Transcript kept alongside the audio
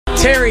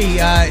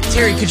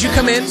Teri, could you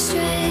come in?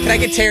 Can I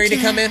get Teri to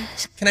come in?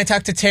 Can I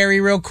talk to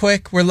Teri real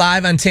quick? We're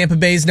live on Tampa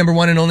Bay's number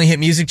one and only hit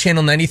music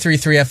channel,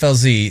 93.3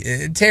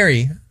 FLZ.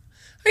 Teri,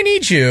 I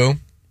need you.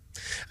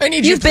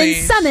 You've been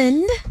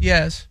summoned.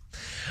 Yes.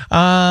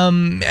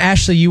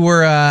 Ashley, you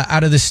were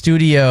out of the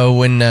studio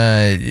when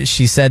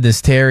she said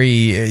this.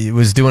 Teri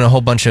was doing a whole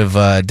bunch of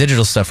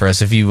digital stuff for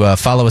us. If you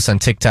follow us on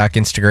TikTok,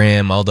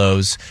 Instagram, all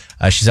those,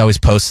 she's always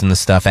posting the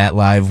stuff at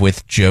Live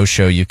with Joe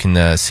Show. You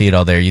can see it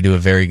all there. You do a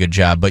very good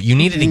job. But you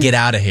needed to get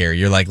out of here.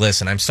 You're like,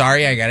 listen, I'm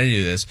sorry I got to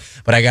do this,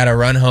 but I got to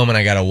run home and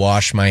I got to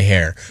wash my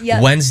hair.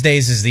 Yep.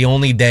 Wednesdays is the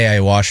only day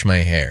I wash my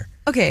hair.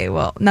 Okay,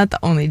 well, not the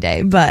only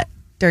day, but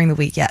during the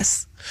week,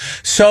 yes.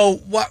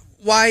 So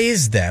why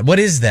is that? What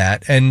is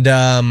that? And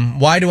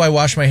why do I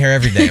wash my hair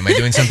every day? Am I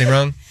doing something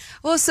wrong?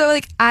 Well, so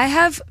like I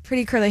have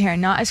pretty curly hair,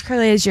 not as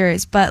curly as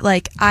yours, but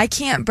like I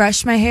can't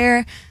brush my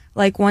hair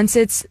like once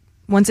it's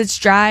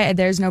dry,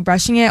 there's no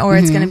brushing it, or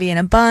it's going to be in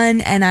a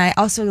bun. And I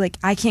also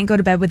I can't go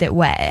to bed with it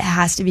wet. It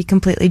has to be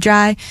completely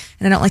dry,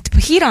 and I don't like to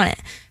put heat on it.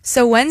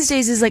 So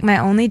Wednesdays is like my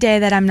only day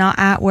that I'm not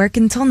at work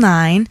until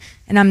 9,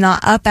 and I'm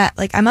not up at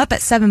I'm up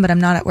at 7, but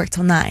I'm not at work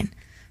till 9.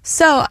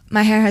 So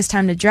my hair has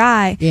time to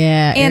dry.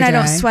 Yeah, and I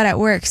don't sweat at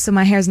work, so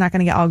my hair's not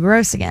going to get all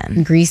gross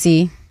again.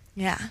 Greasy.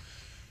 Yeah.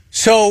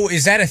 So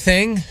is that a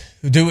thing?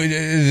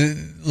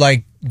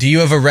 Do you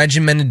have a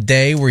regimented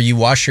day where you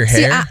wash your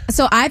hair?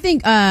 So I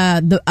think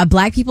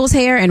black people's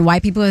hair and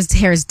white people's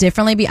hair is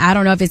differently. I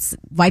don't know if it's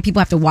white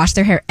people have to wash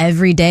their hair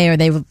every day, or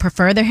they would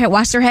prefer their hair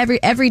wash their hair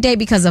every day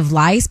because of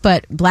lice.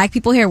 But black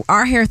people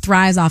our hair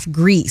thrives off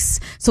grease.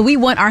 So we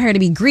want our hair to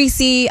be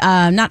greasy,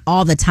 not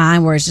all the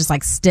time where it's just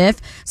stiff.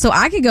 So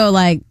I could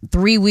go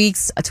 3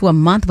 weeks to a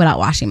month without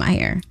washing my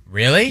hair.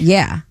 Really?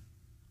 Yeah.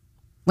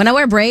 When I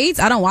wear braids,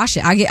 I don't wash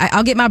it.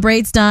 I'll get my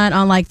braids done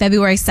on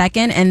February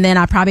 2nd, and then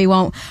I probably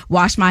won't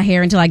wash my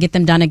hair until I get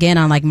them done again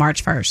on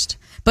March 1st.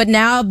 But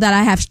now that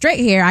I have straight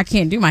hair, I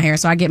can't do my hair,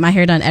 so I get my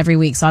hair done every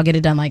week. So I'll get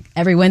it done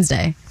every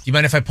Wednesday. Do you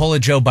mind if I pull a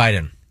Joe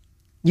Biden?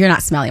 You're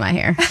not smelling my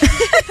hair.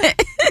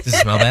 Does it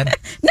smell bad?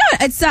 No,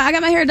 it's I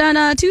got my hair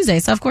done Tuesday,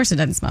 so of course it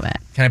doesn't smell bad.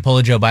 Can I pull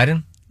a Joe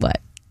Biden?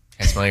 What?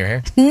 Can I smell your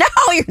hair? No,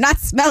 you're not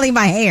smelling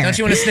my hair. Don't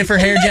you want to sniff her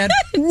hair, Jed?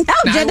 No,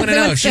 I want to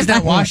know. She's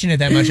not washing it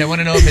that much. I want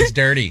to know if it's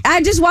dirty.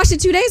 I just washed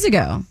it 2 days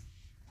ago.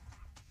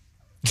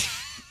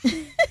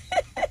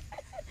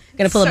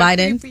 Gonna pull a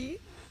Biden. Creepy.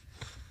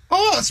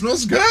 Oh, it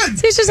smells good.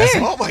 See, it's just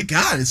hair. Oh my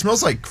God, it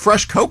smells like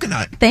fresh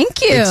coconut.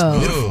 Thank you.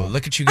 Ooh,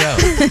 look at you go.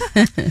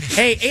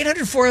 Hey,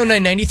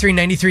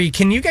 800-409-9393.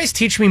 Can you guys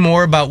teach me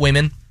more about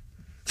women?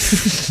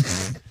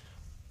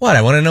 What?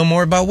 I want to know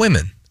more about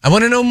women. I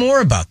want to know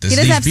more about this. He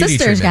does have beauty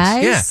sisters,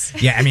 treatments.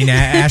 guys. Yeah. I mean,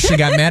 Ashley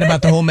got mad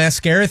about the whole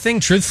mascara thing.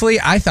 Truthfully,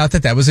 I thought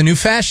that was a new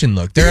fashion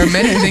look. There are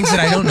many things that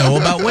I don't know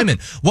about women.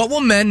 What will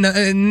men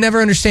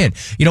never understand?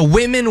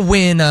 Women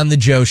win on the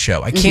Joe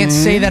Show. I can't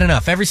say that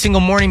enough. Every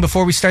single morning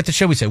before we start the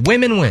show, we say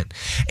women win,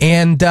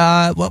 and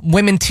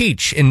women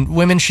teach, and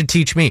women should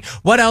teach me.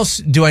 What else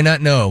do I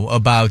not know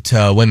about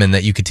women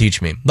that you could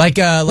teach me? We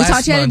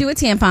taught you how to do a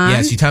tampon.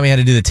 Yes, you taught me how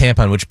to do the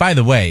tampon. Which, by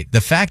the way,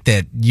 the fact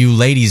that you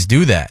ladies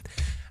do that.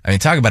 I mean,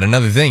 talk about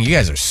another thing. You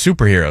guys are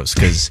superheroes,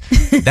 because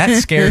that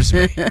scares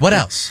me. What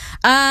else?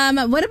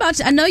 What about,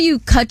 I know you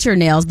cut your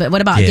nails, but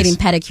what about getting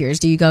pedicures?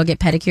 Do you go get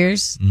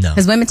pedicures? No.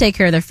 Because women take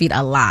care of their feet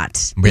a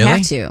lot. Really? You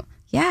have to.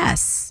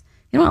 Yes.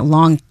 You don't want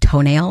long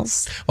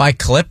toenails. Well, I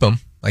clip them.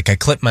 I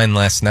clipped mine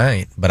last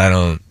night, but I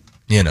don't,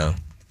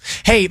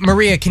 Hey,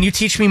 Maria, can you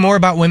teach me more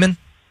about women?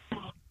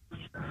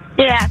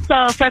 Yeah,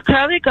 so for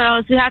curly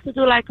girls, you have to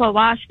do a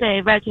wash day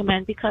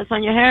regimen, because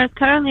when your hair is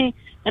curly,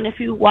 and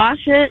if you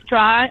wash it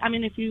dry,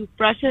 if you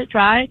brush it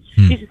dry,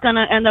 you're just going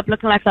to end up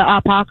looking like an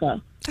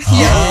alpaca.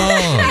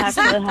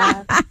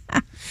 Oh.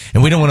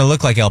 And we don't want to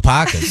look like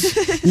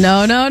alpacas.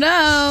 No. No,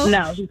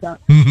 we don't.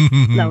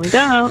 No, we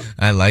don't.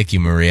 I like you,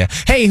 Maria.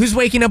 Hey, who's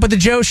waking up with the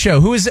Joe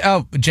Show? Who is...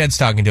 Oh, Jed's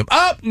talking to him.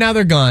 Oh, now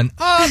they're gone.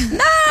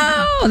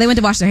 Oh, no. They went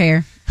to wash their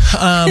hair.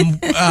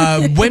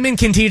 Women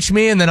can teach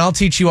me, and then I'll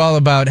teach you all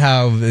about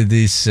how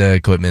this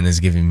equipment is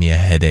giving me a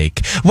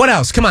headache. What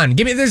else? Come on.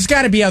 There's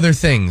got to be other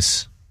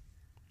things.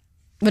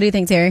 What do you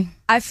think, Teri?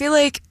 I feel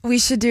like we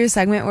should do a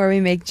segment where we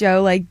make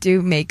Joe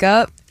do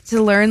makeup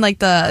to learn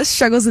the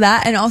struggles of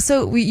that, and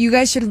also you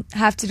guys should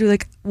have to do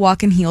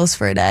walk in heels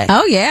for a day.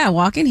 Oh yeah,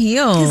 walk in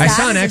heels. I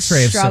saw an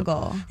X-ray of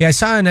struggle. I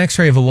saw an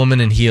X-ray of a woman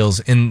in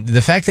heels, and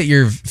the fact that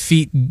your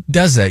feet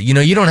does that,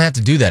 you don't have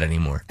to do that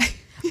anymore.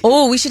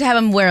 Oh, we should have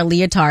him wear a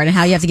leotard and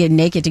how you have to get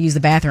naked to use the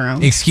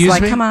bathroom. Excuse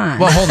me? Come on.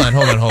 Well, hold on.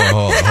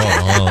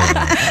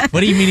 What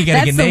do you mean you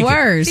gotta get naked? That's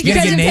the worst. You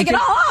gotta get naked? Take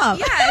it all off.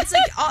 Yeah, it's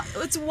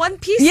it's one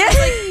piece. Yeah.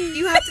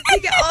 you have to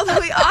take it all the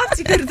way off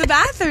to go to the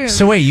bathroom.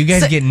 So wait, you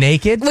guys get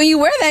naked? When you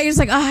wear that, you're just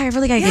like, oh, I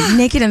really gotta get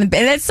naked in the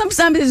bed. And it's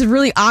sometimes it's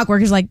really awkward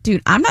because, like,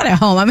 dude, I'm not at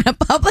home. I'm in a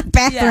public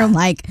bathroom,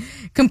 like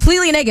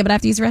completely naked, but I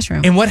have to use the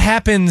restroom. And what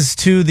happens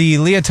to the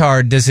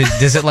leotard? Does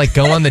it like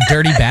go on the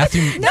dirty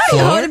bathroom You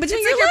floor? hold it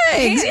between your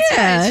legs.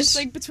 Yeah. It's just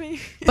like between.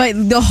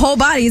 But the whole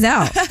body's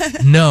out.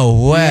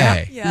 No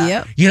way. Yeah.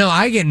 Yep. You know,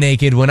 I get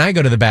naked when I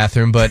go to the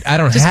bathroom, but I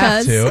don't Just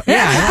have 'cause? to.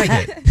 Yeah, I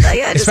like it.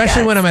 Yeah, just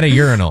Especially guys. when I'm at a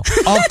urinal.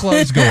 All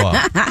clothes go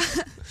up.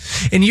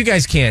 And you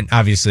guys can't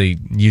obviously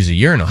use a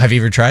urinal. Have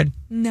you ever tried?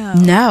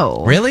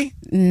 No. Really?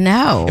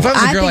 No. If I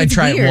was a girl, think I'd it's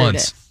try it weird.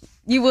 once.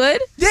 You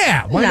would?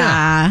 Yeah, why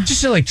Nah. not?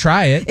 Just to like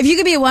try it. If you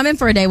could be a woman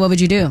for a day, what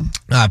would you do?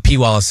 Pee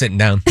while I was sitting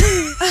down.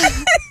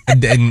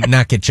 and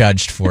not get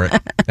judged for it.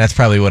 That's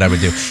probably what I would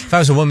do. If I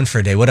was a woman for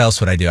a day, what else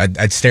would I do?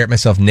 I'd stare at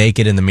myself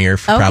naked in the mirror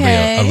for probably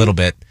a little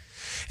bit.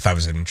 If I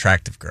was an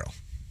attractive girl.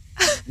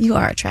 You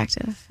are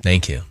attractive.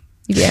 Thank you.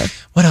 Yeah.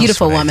 What else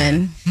Beautiful would I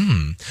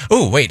woman.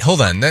 Oh, wait,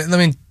 hold on. Let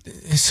me.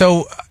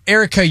 So,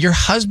 Erica, your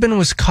husband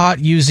was caught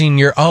using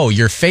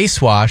your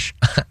face wash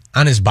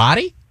on his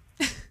body?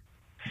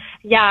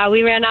 Yeah,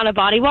 we ran out of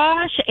body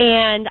wash,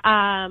 and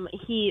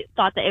he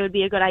thought that it would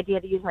be a good idea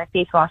to use my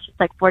face wash. It's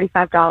like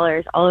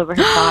 $45 all over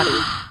his body.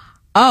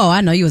 Oh, I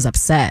know you was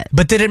upset.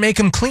 But did it make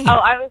him clean?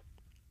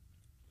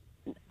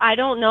 I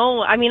don't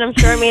know. I mean, I'm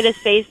sure it made his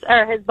face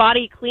or his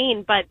body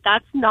clean, but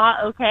that's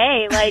not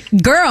okay. Like,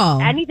 Girl.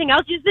 anything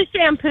else, use the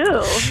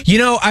shampoo. You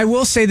know, I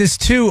will say this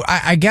too.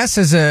 I guess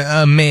as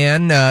a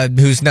man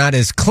who's not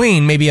as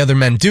clean, maybe other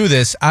men do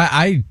this.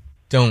 I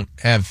don't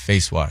have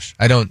face wash.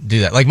 I don't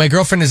do that. Like, my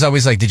girlfriend is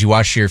always like, "Did you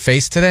wash your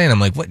face today?" And I'm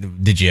like, "What?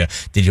 Did you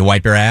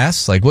wipe your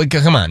ass? Like, what?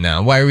 Come on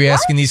now. Why are we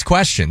asking these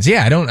questions?"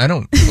 Yeah, I don't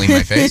clean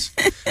my face.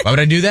 Why would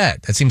I do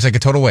that? That seems like a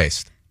total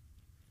waste.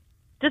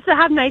 Just to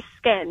have nice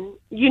skin.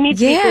 You need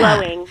to be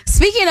glowing.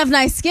 Speaking of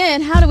nice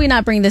skin, how do we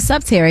not bring this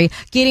up, Terry?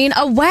 Getting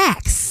a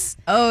wax.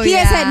 Oh, He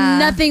yeah. has had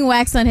nothing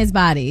waxed on his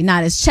body.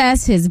 Not his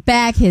chest, his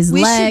back, his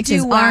We legs, should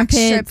his do wax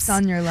armpits. strips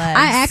on your legs.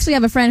 I actually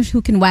have a friend who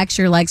can wax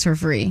your legs for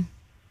free.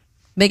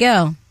 Big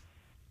L.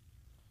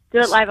 Do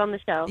it live on the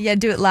show. Yeah,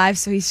 do it live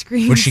so he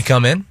screams. Would she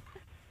come in?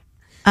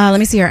 Let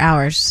me see her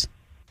hours.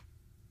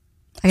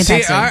 I can See,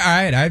 text her. all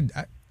right.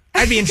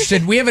 I'd be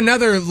interested. We have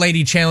another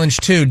lady challenge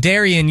too.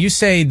 Darian, you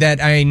say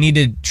that I need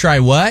to try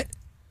what?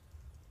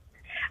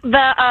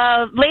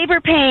 The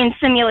labor pain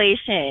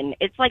simulation.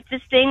 It's like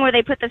this thing where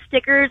they put the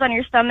stickers on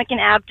your stomach and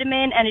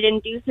abdomen, and it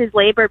induces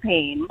labor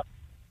pain.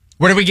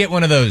 Where do we get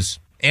one of those?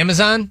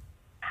 Amazon?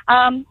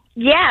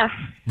 Yeah.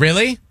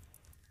 Really?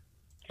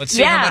 Let's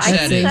see how much I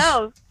that think is.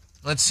 so.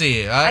 Let's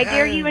see. I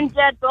dare you and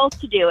Jed both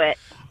to do it.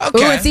 Ooh,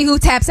 let's see who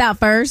taps out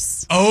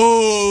first.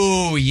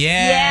 Oh,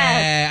 yeah.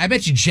 Yes. I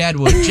bet you Jed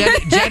would.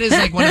 Jed is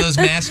like one of those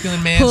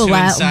masculine mans Who'll who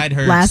inside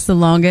hers. last the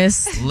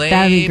longest.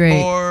 That'd be great.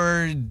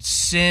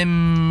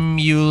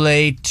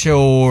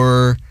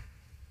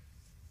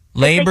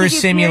 Labor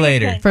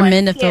simulator. For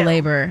men to feel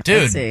labor.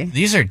 Dude, Let's see.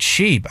 these are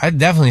cheap. I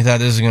definitely thought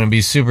this was going to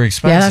be super Yeah,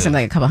 expensive. that seems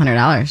like a couple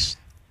 $100.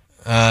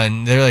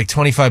 They're like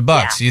 $25.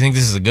 Yeah. Do you think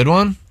this is a good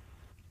one?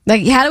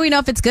 Like, how do we know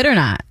if it's good or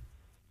not?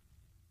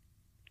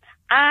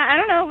 I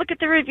don't know. Look at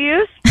the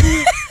reviews.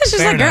 It's just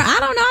Fair like, girl, enough. I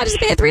don't know. I just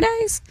paid 3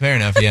 days. Fair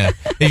enough, yeah.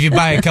 If you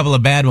buy a couple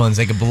of bad ones,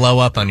 they could blow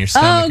up on your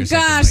stomach Oh, or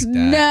something gosh, like that.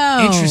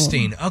 no.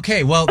 Interesting.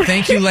 Okay, well,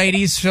 thank you,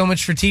 ladies, so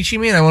much for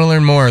teaching me, and I want to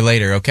learn more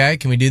later, okay?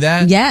 Can we do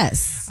that?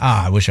 Yes.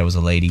 Ah, I wish I was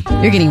a lady.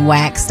 You're getting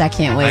waxed. I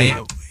can't wait.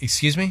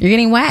 Excuse me? You're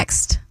getting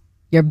waxed.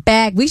 Your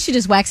back. We should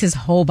just wax his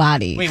whole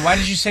body. Wait, why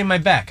did you say my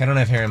back? I don't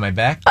have hair in my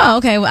back. Oh,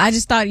 okay. Well, I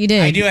just thought you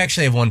did. I do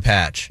actually have one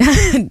patch.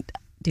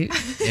 Dude.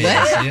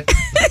 Yeah.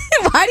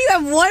 Why do you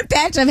have one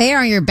patch of hair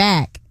on your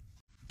back?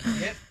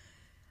 Yep.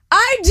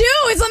 I do.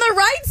 It's on the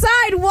right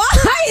side.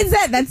 Why is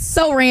that? That's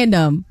so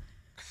random.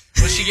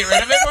 Will she get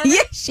rid of it for me?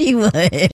 Yes, she would.